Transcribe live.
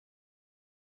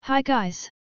Hi guys!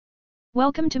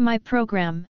 Welcome to my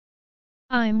program.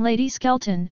 I'm Lady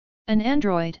Skeleton, an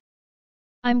android.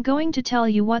 I'm going to tell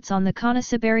you what's on the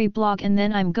Kanasabari blog and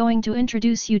then I'm going to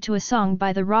introduce you to a song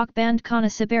by the rock band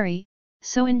Kanasabari,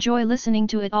 so enjoy listening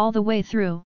to it all the way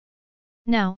through.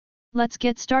 Now, let's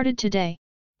get started today.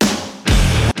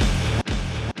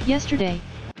 Yesterday,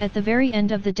 at the very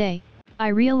end of the day, I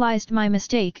realized my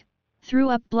mistake, threw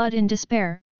up blood in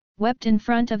despair, wept in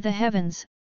front of the heavens,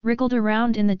 wriggled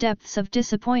around in the depths of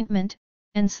disappointment,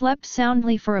 and slept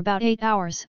soundly for about 8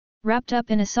 hours, wrapped up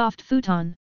in a soft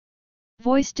futon.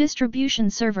 Voice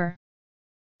distribution server.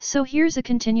 So here's a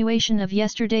continuation of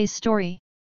yesterday's story.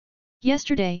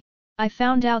 Yesterday, I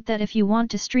found out that if you want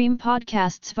to stream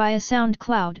podcasts via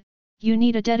SoundCloud, you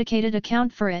need a dedicated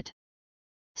account for it.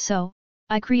 So,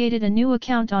 I created a new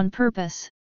account on purpose.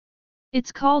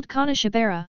 It's called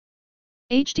Kanasabari.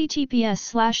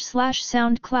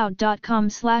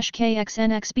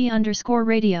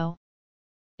 https://soundcloud.com/kxnxb_radio.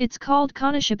 It's called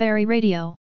Kanasabari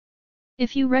Radio.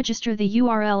 If you register the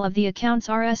URL of the account's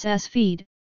RSS feed,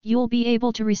 you'll be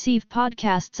able to receive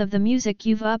podcasts of the music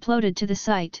you've uploaded to the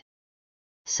site.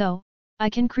 So, I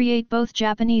can create both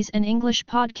Japanese and English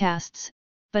podcasts,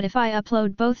 but if I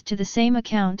upload both to the same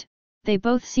account, they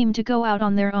both seem to go out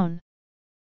on their own.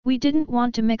 We didn't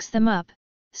want to mix them up,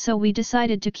 so we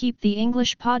decided to keep the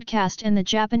English podcast and the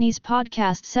Japanese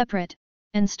podcast separate,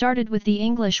 and started with the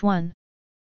English one.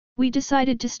 We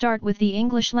decided to start with the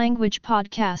English language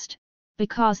podcast,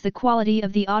 because the quality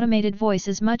of the automated voice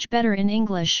is much better in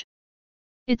English.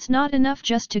 It's not enough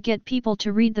just to get people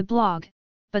to read the blog,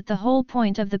 but the whole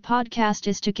point of the podcast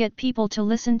is to get people to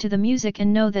listen to the music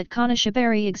and know that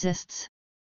Kanasabari exists.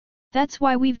 That's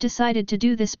why we've decided to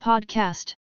do this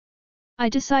podcast. I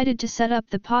decided to set up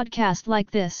the podcast like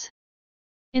this.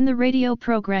 In the radio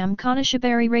program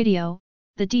Kanasabari Radio,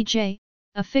 the DJ,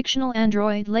 a fictional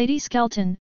android Lady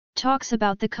Skeleton, talks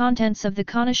about the contents of the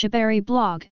Kanasabari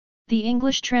blog, the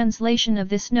English translation of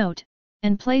this note,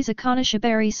 and plays a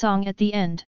Kanasabari song at the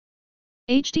end.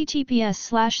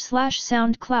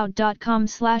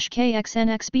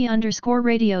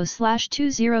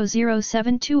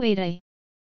 https://soundcloud.com/kxnxb_radio/200728a.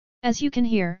 As you can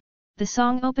hear, the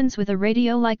song opens with a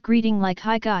radio-like greeting like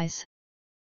 "Hi guys!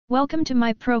 Welcome to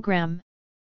my program,"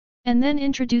 and then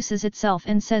introduces itself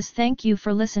and says thank you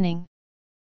for listening.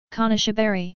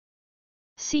 Kanasabari.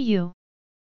 See you.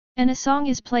 And a song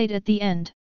is played at the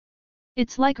end.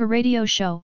 It's like a radio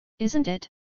show, isn't it?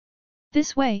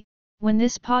 This way, when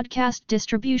this podcast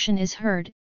distribution is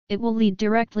heard, it will lead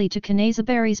directly to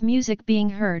Kanasabari's music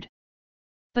being heard.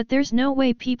 But there's no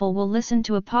way people will listen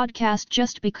to a podcast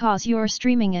just because you're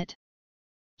streaming it.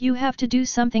 You have to do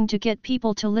something to get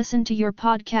people to listen to your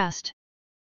podcast.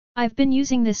 I've been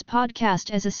using this podcast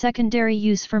as a secondary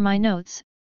use for my notes,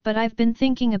 but I've been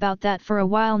thinking about that for a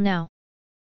while now.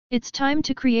 It's time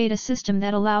to create a system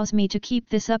that allows me to keep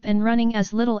this up and running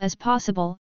as little as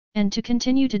possible, and to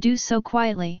continue to do so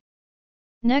quietly.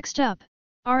 Next up,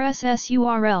 RSS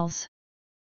URLs.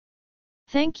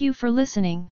 Thank you for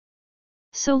listening.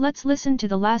 So let's listen to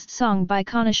the last song by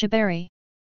Kanasabari.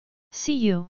 See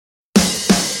you.